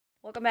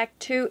Welcome back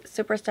to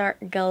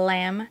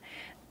Superstarglam.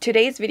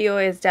 Today's video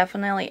is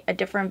definitely a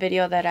different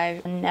video that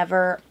I've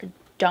never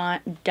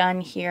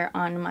done here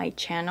on my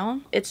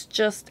channel. It's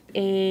just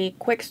a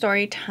quick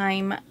story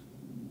time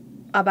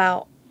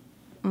about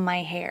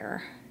my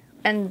hair.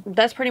 And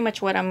that's pretty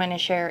much what I'm going to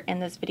share in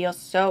this video.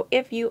 So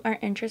if you are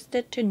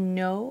interested to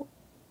know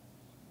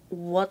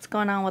what's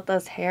going on with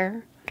this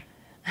hair,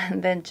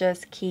 then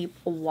just keep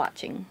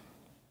watching.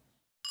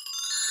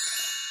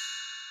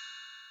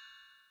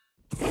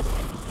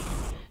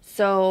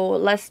 So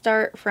let's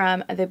start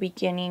from the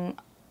beginning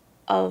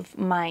of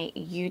my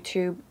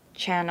YouTube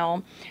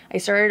channel. I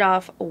started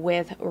off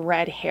with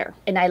red hair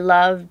and I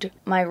loved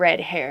my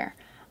red hair,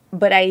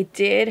 but I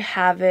did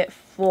have it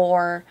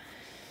for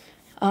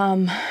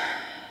I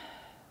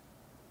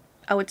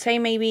would say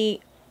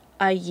maybe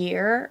a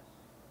year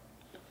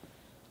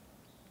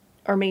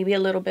or maybe a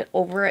little bit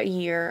over a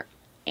year,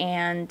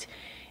 and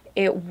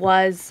it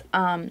was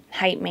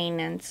height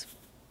maintenance.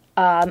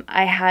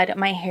 I had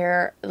my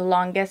hair the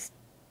longest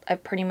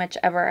I've pretty much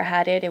ever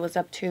had it. It was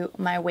up to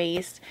my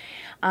waist.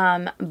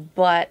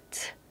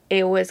 But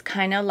it was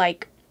kind of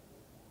like,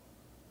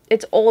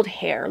 it's old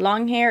hair.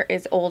 Long hair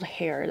is old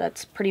hair.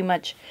 That's pretty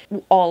much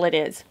all it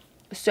is.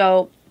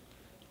 So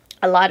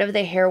a lot of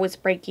the hair was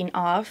breaking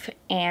off,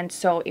 and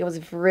so it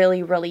was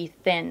really, really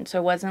thin. So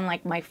it wasn't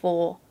like my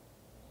full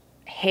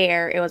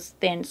hair. It was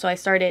thin. So I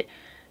started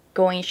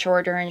going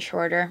shorter and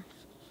shorter.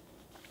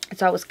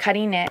 So I was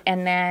cutting it,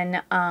 and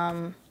then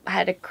I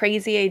had a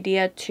crazy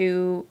idea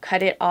to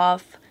cut it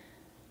off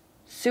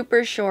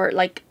super short,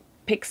 like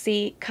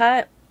pixie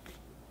cut,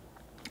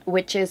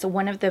 which is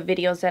one of the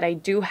videos that I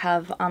do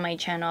have on my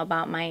channel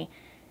about my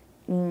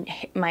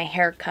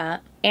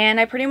haircut. And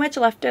I pretty much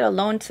left it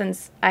alone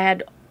since I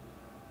had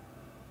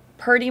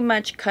pretty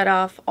much cut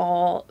off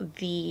all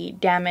the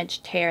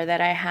damaged hair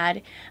that I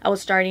had. I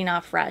was starting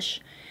off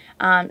fresh.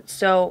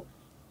 So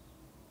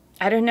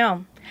I don't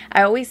know.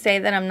 I always say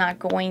that I'm not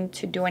going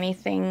to do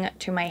anything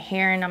to my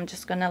hair and I'm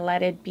just going to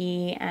let it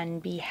be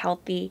and be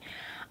healthy.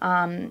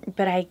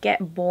 But I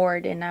get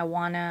bored and I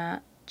want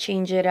to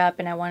change it up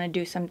and I want to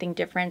do something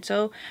different.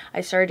 So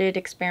I started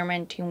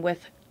experimenting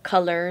with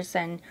colors,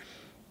 and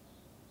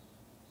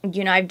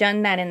you know, I've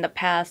done that in the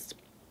past,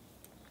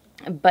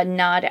 but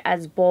not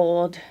as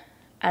bold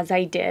as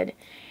I did.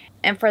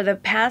 And for the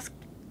past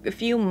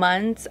few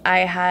months, I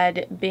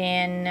had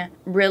been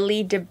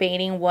really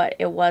debating what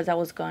it was I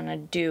was gonna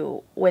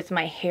do with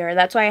my hair.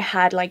 That's why I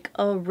had like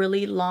a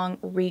really long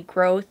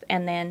regrowth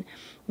and then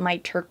my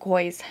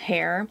turquoise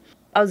hair.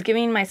 I was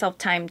giving myself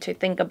time to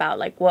think about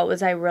like what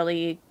was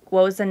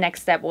the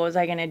next step? What was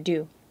I gonna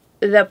do?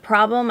 The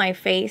problem I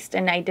faced,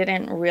 and I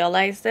didn't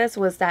realize this,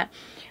 was that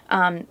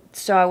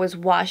so I was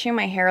washing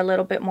my hair a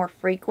little bit more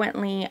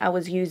frequently. I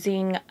was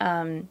using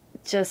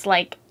just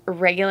like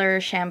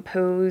regular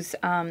shampoos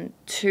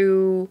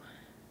to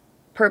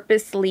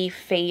purposely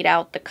fade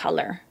out the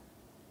color,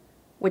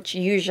 which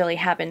usually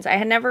happens. I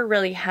had never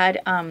really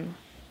had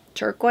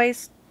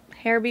turquoise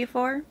hair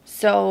before,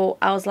 so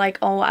I was like,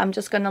 oh, I'm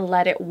just gonna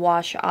let it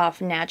wash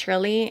off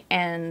naturally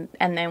and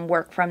then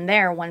work from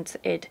there. Once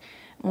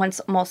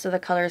most of the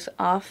color's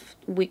off,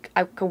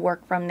 I could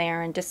work from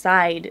there and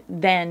decide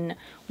then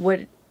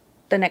what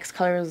the next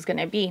color is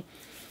gonna be.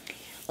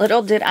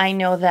 Little did I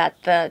know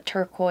that the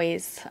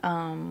turquoise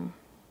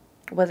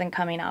wasn't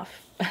coming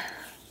off.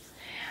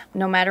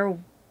 No matter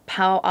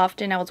how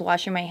often I was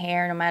washing my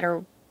hair, no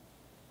matter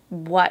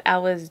what I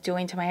was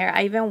doing to my hair.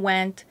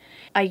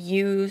 I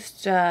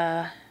used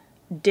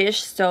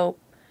dish soap,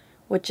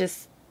 which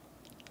is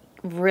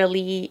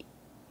really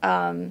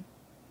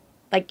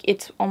like,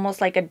 it's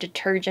almost like a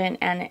detergent,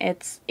 and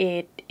it's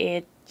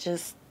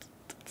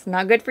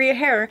not good for your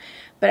hair,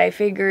 but I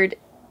figured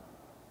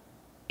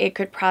it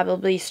could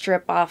probably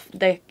strip off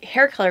the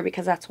hair color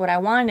because that's what I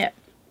wanted.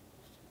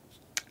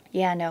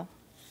 Yeah, no,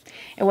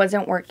 it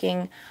wasn't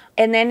working.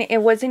 And then it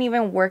wasn't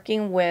even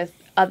working with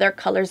other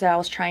colors that I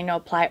was trying to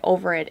apply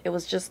over it. It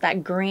was just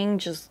that green,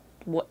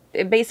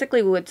 it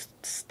basically would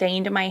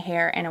stain to my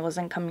hair and it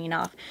wasn't coming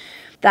off.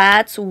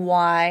 That's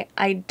why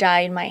I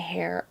dyed my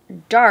hair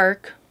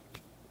dark.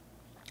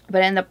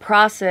 But in the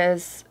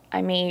process,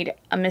 I made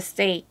a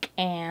mistake,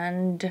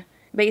 and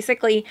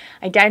basically,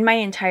 I dyed my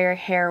entire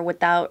hair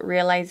without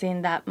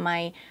realizing that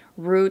my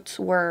roots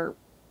were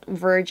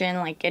virgin,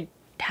 like it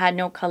had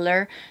no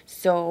color.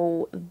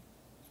 So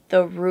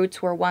the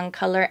roots were one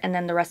color and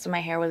then the rest of my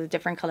hair was a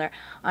different color.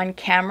 On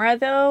camera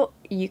though,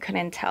 you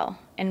couldn't tell.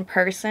 In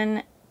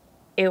person,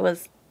 it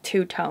was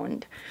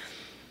two-toned.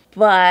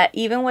 But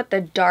even with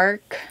the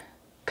dark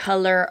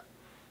color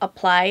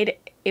applied,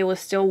 it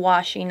was still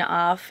washing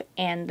off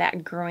and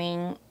that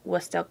green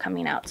was still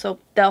coming out. So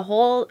the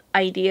whole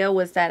idea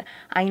was that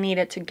I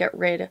needed to get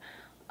rid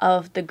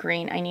of the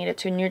green. I needed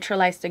to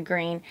neutralize the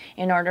green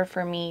in order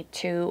for me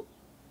to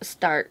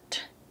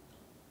start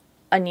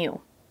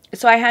anew.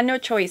 So I had no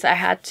choice. I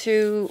had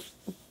to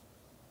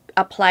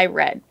apply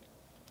red.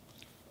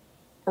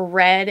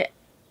 Red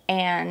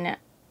and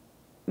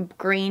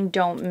green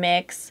don't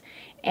mix,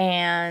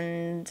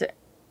 and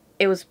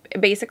it was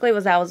basically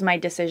that was my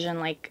decision.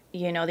 Like,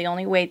 you know, the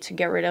only way to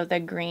get rid of the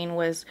green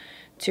was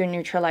to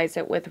neutralize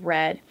it with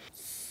red.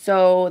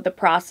 So the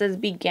process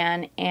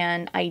began,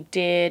 and I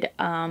did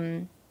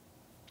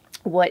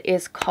what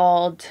is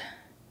called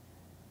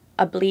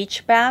a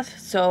bleach bath.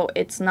 So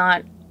it's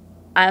not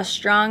as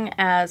strong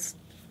as,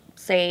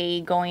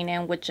 say, going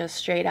in with just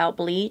straight out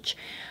bleach.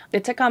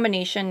 It's a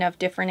combination of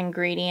different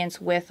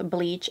ingredients with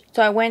bleach.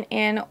 So I went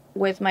in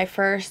with my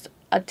first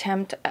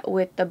attempt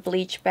with the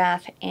bleach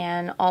bath,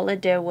 and all it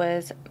did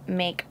was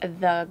make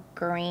the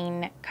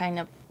green kind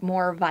of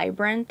more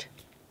vibrant.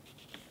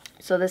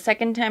 So the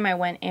second time I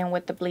went in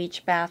with the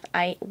bleach bath,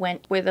 I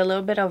went with a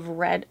little bit of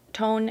red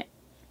tone,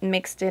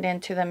 mixed it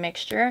into the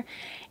mixture,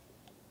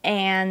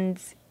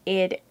 and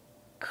it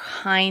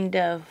kind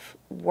of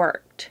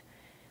worked.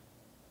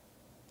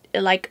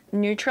 It like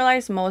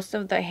neutralized most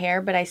of the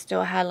hair, but I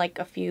still had like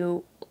a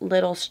few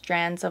little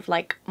strands of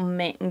like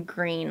mint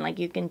green. Like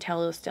you can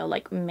tell it was still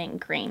like mint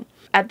green.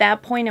 At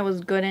that point, it was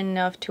good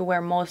enough to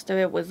where most of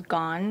it was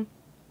gone,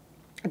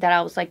 that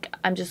I was like,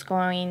 I'm just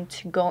going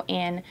to go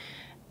in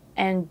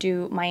and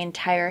do my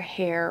entire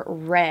hair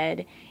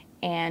red,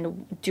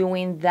 and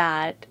doing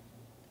that,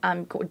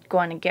 I'm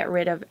going to get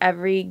rid of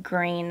every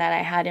green that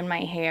I had in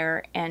my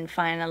hair and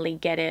finally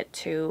get it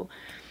to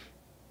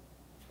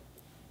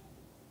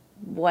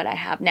what I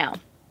have now.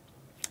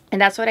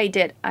 And that's what I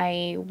did.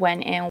 I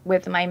went in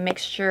with my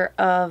mixture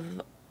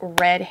of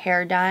red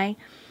hair dye,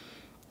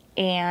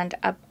 and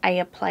I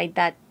applied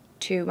that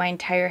to my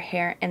entire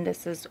hair, and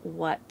this is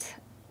what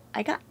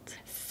I got.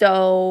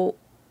 So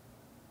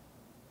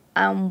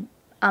I'm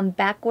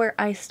back where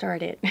I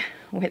started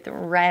with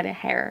red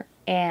hair,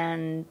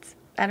 and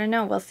I don't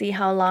know, we'll see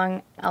how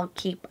long I'll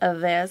keep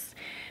of this,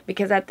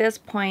 because at this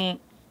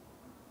point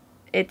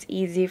it's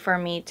easy for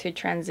me to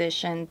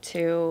transition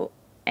to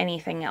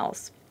anything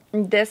else.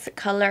 This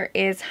color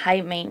is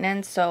high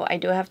maintenance, so I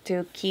do have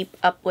to keep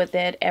up with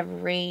it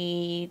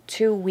every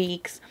 2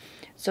 weeks.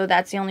 So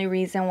that's the only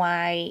reason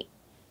why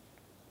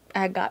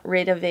I got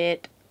rid of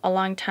it a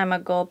long time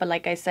ago. But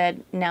like I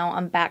said, now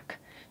I'm back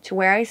to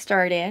where I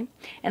started,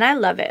 and I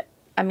love it.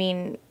 I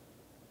mean,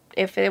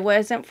 if it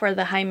wasn't for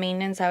the high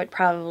maintenance, I would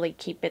probably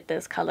keep it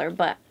this color.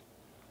 But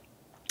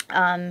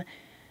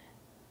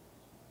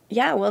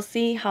yeah, we'll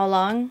see how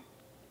long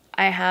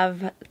I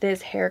have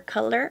this hair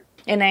color.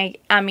 And I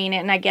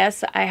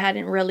guess I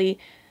hadn't really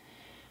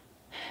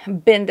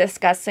been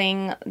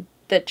discussing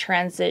the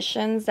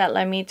transitions that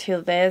led me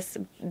to this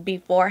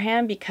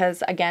beforehand,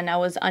 because again, I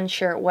was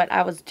unsure what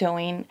I was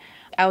doing.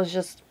 I was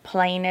just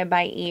playing it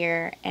by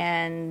ear,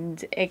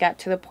 and it got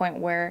to the point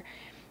where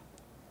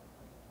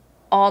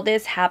all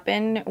this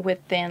happened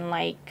within,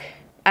 like,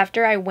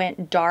 after I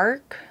went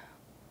dark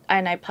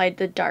and I applied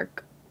the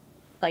dark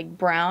like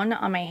brown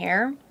on my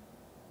hair,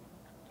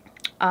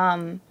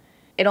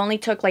 it only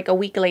took like a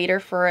week later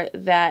for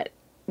my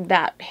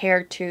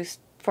hair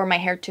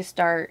to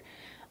start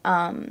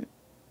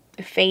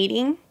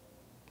fading,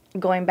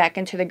 going back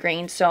into the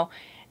green. So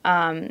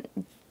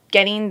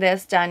getting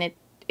this done,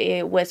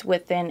 it was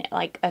within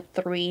like a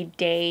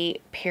 3-day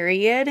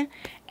period.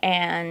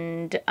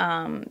 And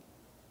yeah,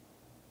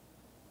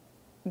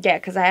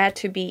 because I had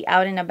to be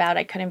out and about.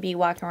 I couldn't be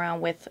walking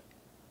around with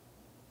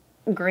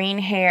green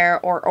hair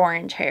or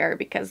orange hair,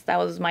 because that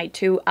was my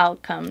two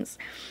outcomes.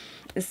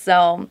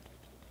 So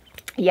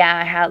yeah,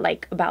 I had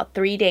like about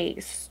 3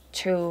 days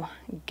to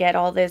get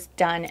all this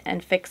done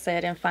and fix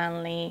it, and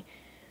finally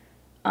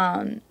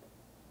have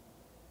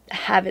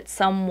it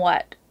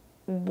somewhat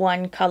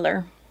one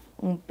color.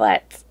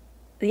 But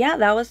yeah,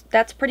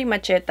 that's pretty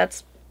much it.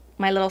 That's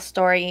my little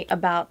story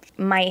about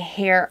my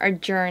hair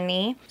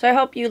journey. So I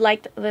hope you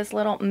liked this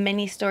little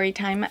mini story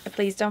time.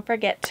 Please don't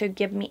forget to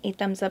give me a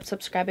thumbs up,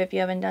 subscribe if you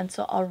haven't done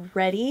so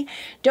already.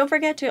 Don't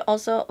forget to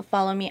also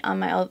follow me on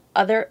my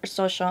other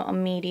social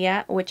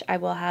media, which I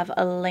will have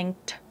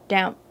linked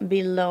down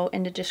below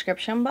in the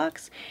description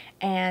box.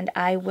 And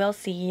I will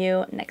see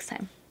you next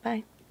time.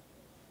 Bye.